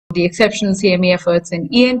the exceptional CME efforts in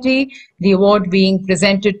ENT, the award being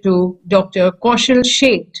presented to Dr. Kaushal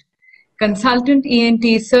Sheth, Consultant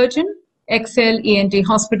ENT Surgeon, Excel ENT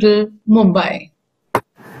Hospital, Mumbai.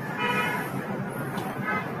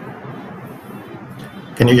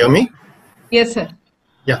 Can you hear me? Yes, sir.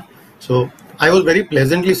 Yeah. So I was very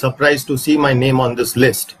pleasantly surprised to see my name on this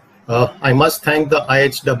list. I must thank the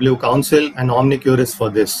IHW Council and Omnicuris for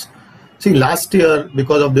this. See, last year,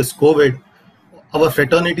 because of this COVID, our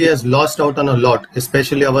fraternity has lost out on a lot,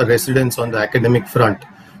 especially our residents on the academic front.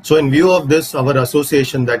 So in view of this, our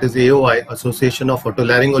association, that is AOI, Association of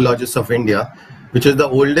Otolaryngologists of India, which is the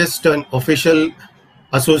oldest and official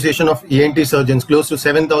association of ENT surgeons, close to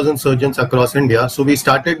 7,000 surgeons across India. So we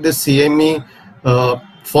started this CME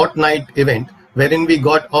fortnight event, wherein we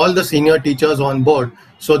got all the senior teachers on board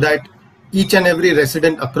so that each and every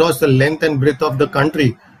resident across the length and breadth of the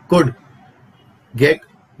country could get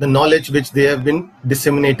the knowledge which they have been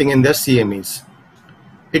disseminating in their CMEs.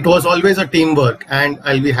 It was always a teamwork, and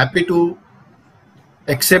I'll be happy to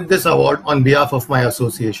accept this award on behalf of my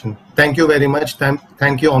association. Thank you very much.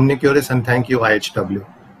 Thank you Omnicuris, and thank you IHW.